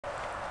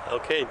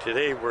Okay,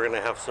 today we're going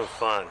to have some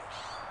fun.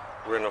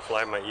 We're going to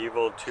fly my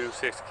Evo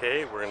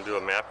 26K. We're going to do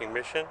a mapping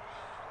mission.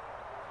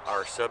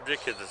 Our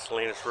subject is the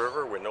Salinas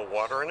River with no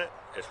water in it.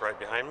 It's right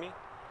behind me.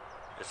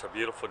 It's a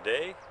beautiful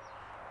day,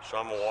 so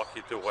I'm going to walk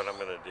you through what I'm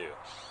going to do.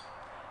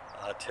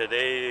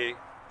 Today,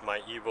 my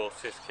Evo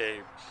 6K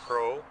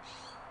Pro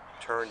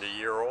turned a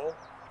year old,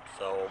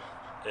 so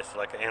it's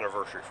like an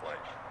anniversary flight.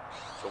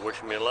 So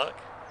wish me luck,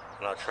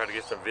 and I'll try to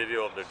get some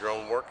video of the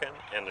drone working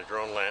and the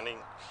drone landing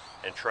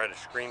and try to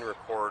screen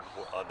record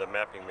the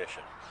mapping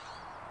mission.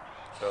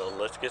 So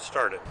let's get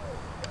started.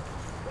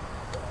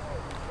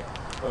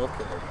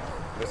 Okay,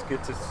 let's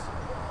get this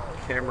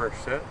camera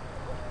set.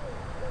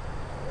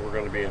 We're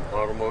going to be in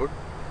auto mode.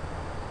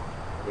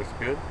 Looks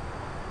good.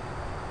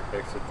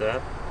 Exit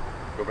that.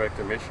 Go back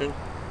to mission.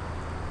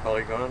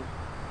 Polygon.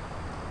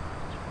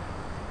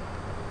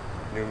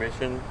 New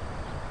mission.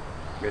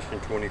 Mission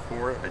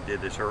 24. I did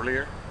this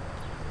earlier.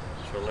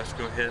 So let's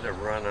go ahead and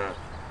run a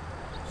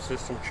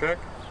system check.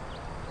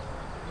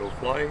 Go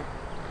fly.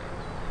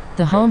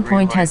 The home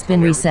point has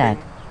been reset.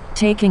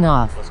 Taking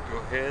off. Let's go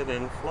ahead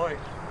and fly.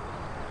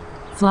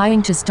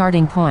 Flying to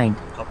starting point.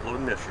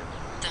 Upload mission.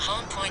 The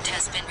home point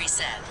has been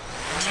reset.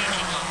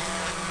 Taking off.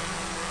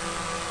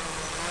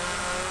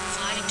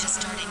 Flying to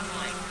starting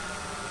point.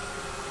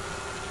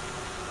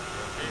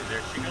 Okay,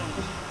 there she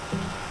goes.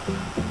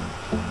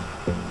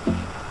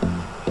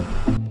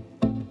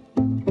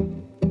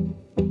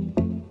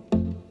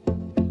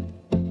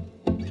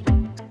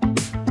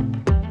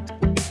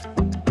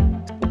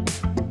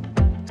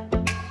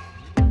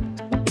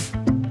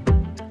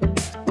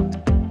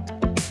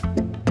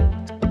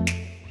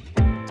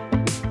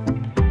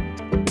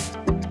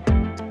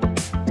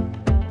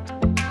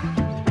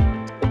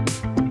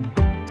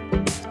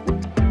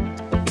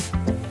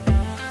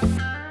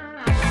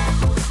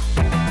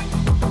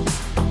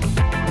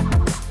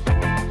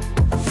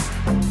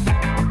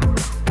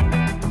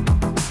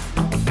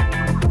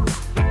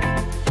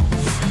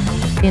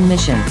 In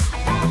mission.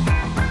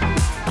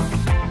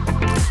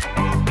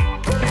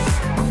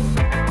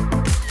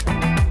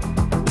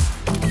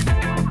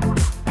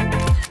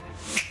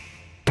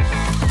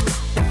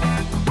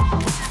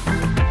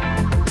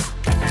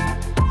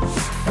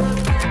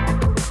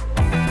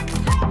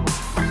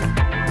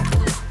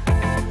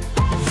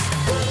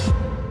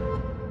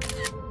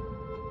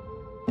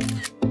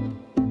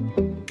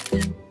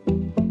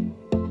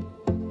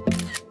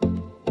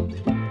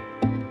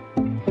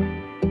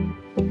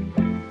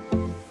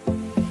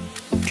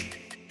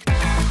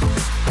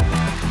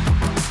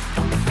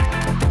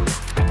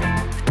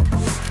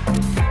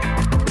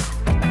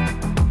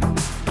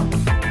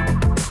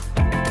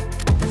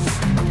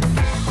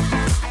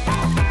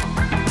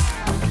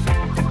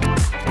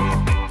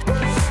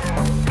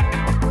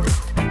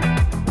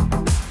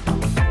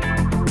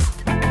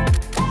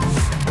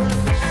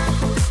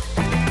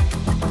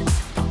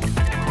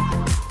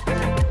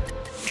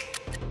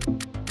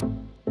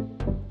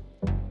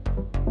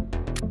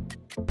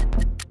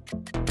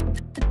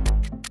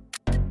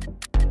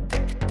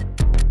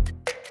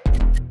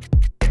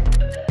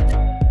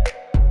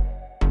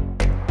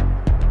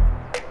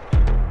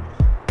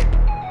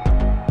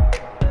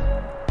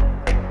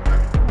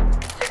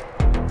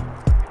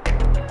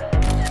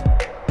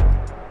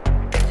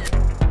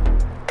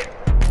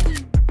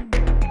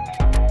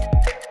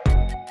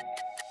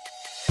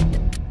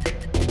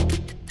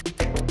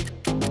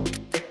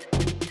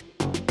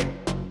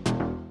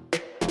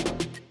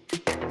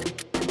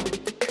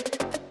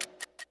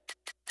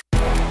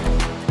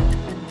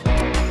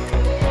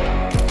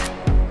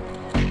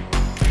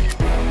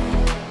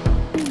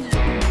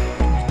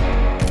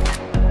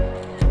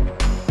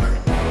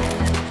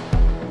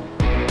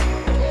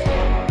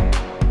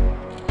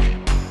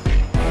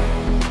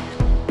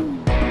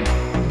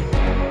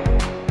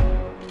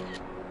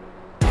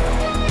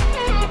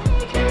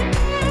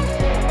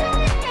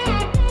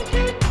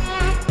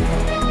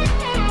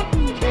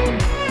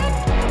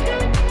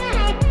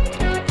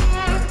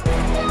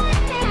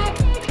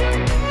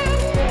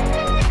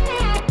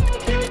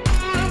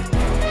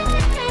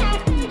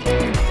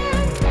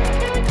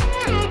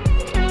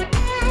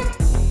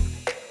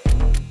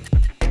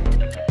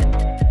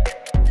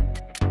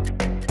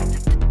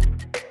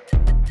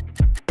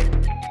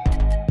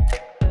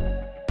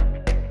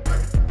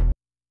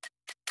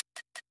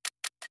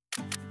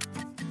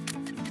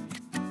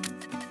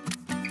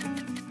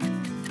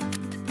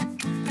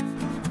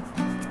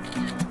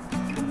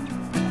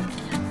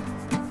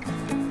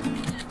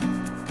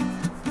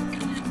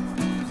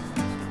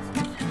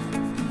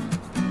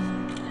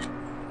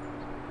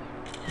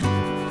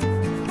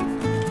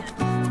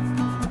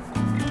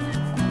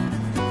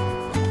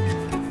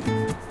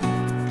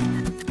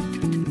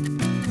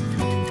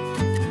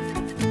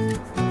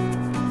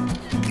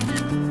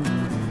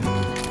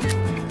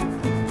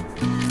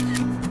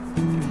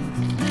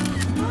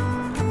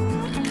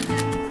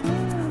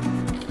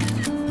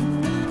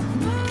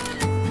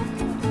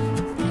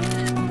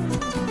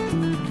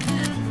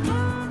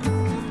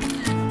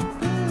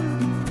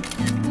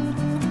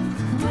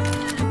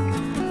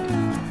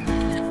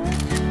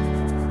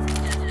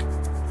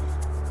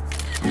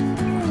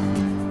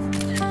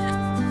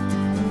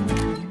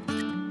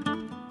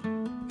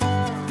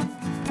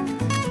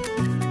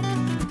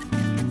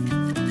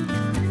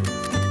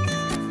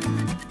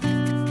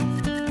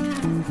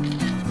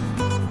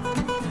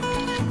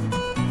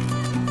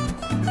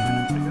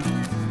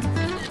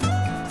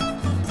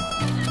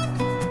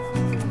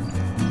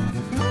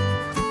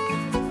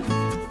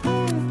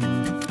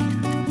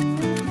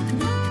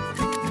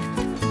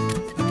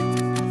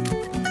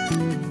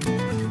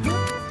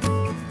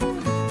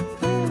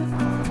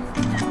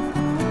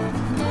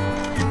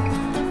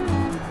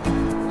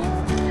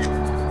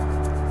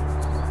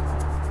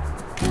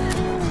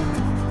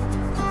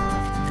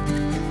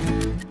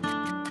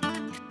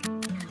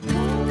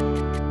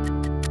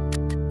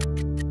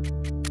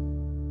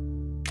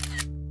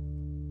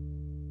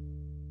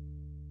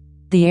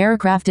 The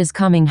aircraft is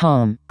coming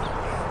home.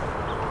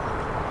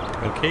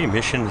 Okay,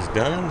 mission is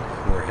done.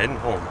 We're heading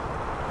home.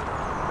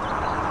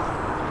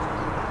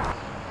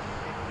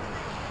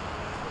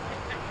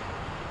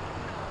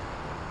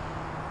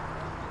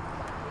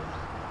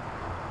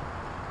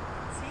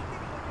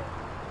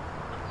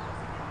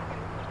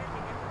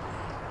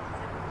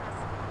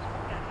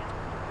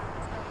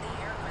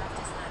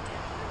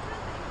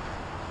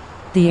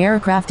 The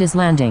aircraft is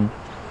landing.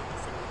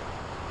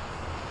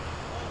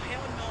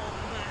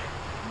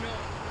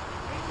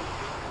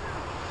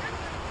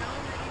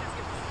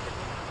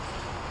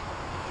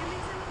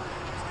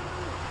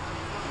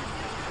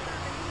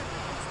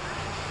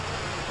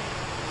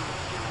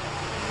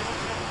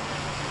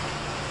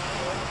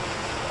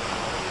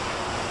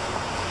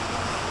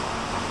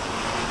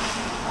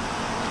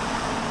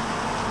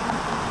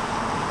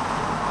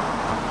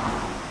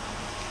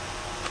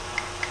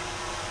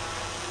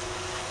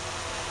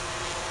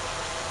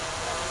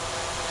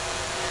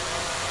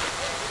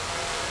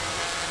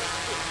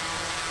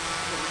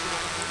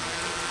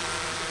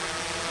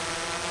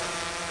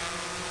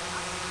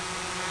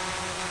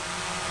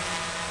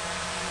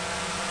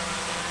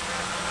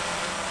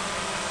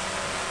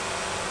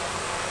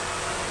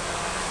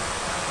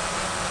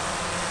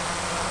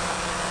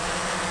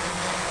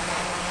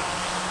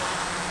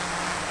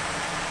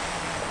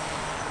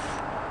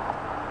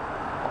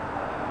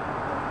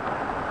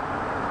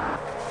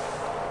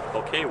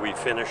 Okay, we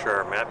finished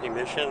our mapping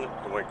mission.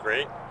 It went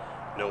great.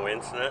 No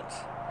incidents.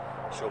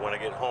 So when I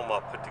get home,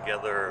 I'll put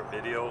together a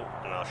video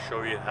and I'll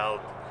show you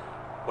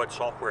what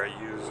software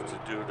I use to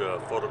do the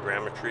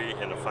photogrammetry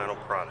and the final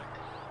product.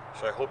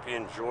 So I hope you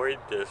enjoyed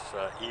this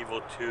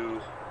Evo 2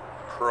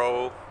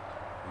 Pro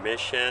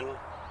mission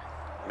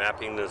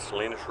mapping the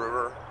Salinas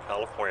River,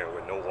 California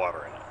with no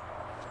water in it.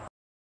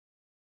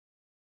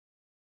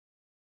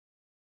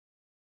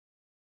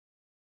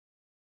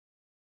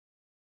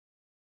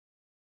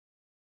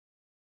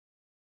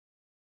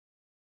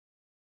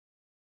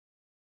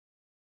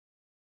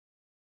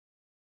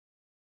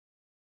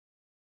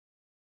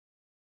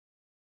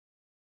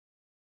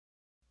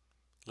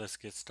 Let's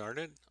get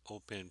started.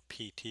 Open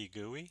PT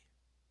GUI,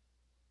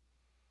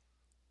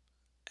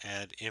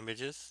 add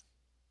images.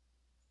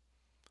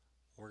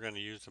 We're going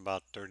to use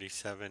about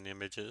 37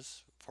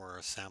 images for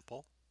a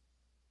sample.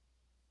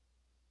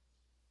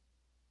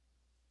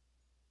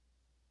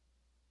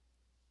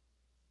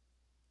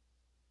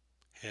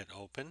 Hit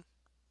open.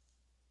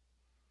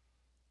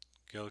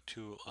 Go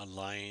to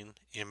align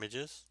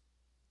images.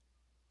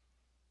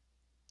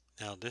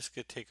 Now this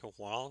could take a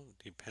while,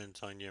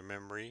 depends on your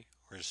memory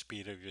or the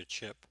speed of your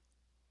chip.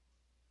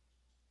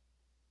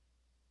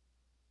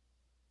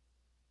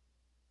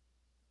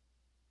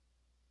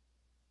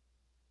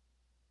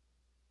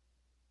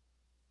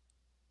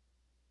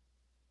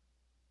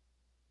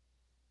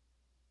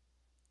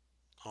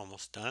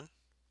 Almost done.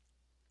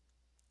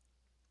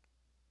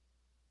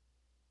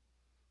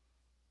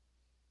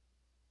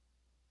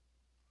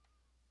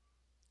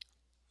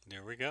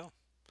 There we go.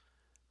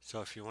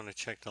 So if you want to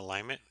check the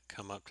alignment,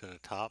 come up to the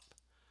top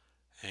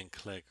and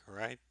click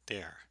right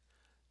there.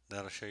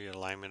 That'll show you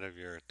alignment of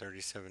your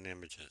 37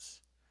 images.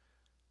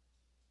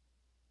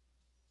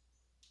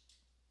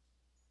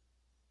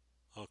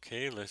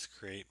 Okay, let's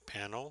create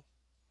panel.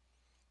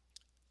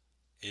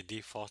 It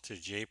defaults to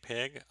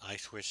JPEG. I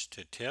switched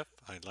to TIFF.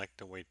 I like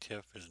the way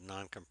TIFF is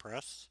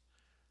non-compressed.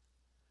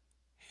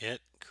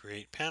 Hit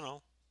create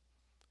panel,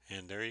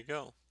 and there you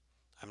go.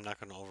 I'm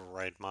not going to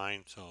override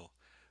mine, so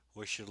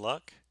wish you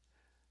luck,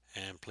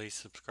 and please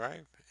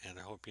subscribe, and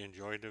I hope you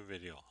enjoyed the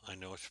video. I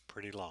know it's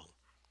pretty long.